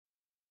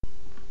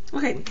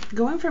Okay,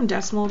 going from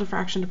decimal to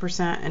fraction to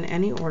percent in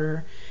any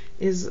order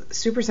is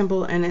super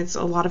simple, and it's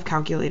a lot of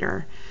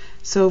calculator.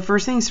 So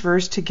first things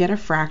first, to get a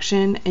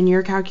fraction in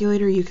your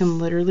calculator, you can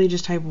literally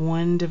just type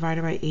 1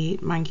 divided by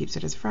 8. Mine keeps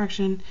it as a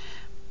fraction,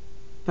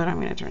 but I'm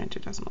going to turn it into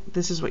a decimal.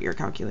 This is what your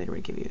calculator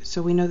would give you.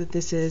 So we know that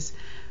this is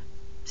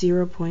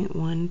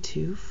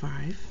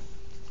 0.125.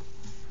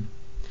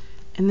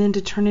 And then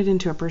to turn it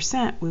into a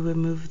percent, we would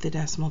move the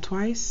decimal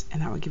twice,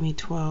 and that would give me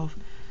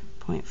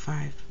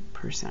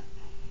 12.5%.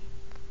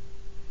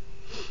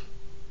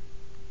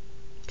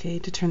 Okay,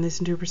 to turn this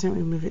into a percent,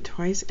 we move it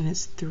twice, and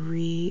it's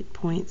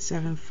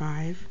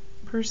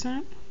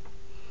 3.75%.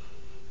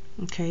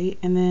 Okay,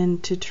 and then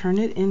to turn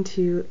it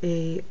into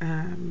a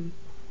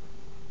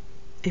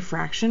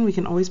fraction, we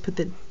can always put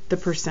the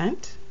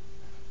percent,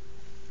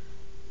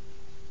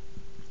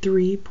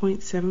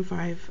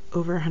 3.75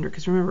 over 100,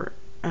 because remember,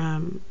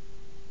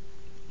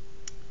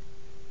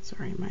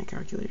 sorry, my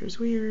calculator's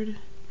weird.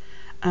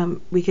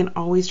 We can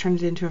always turn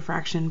it into a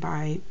fraction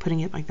by putting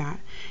it like that,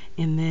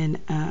 and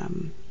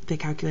then the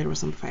calculator will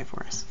simplify it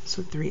for us.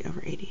 So 3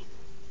 over 80.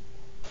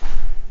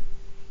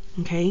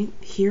 Okay,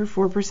 here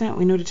 4%,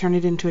 we know to turn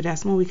it into a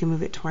decimal, we can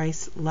move it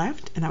twice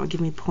left, and that would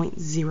give me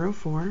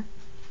 0.04.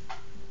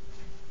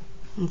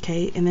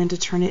 Okay, and then to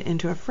turn it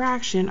into a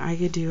fraction, I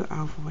could do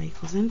alpha y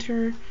equals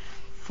enter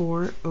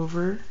 4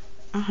 over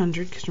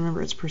 100, because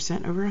remember it's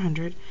percent over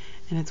 100,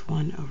 and it's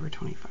 1 over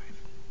 25.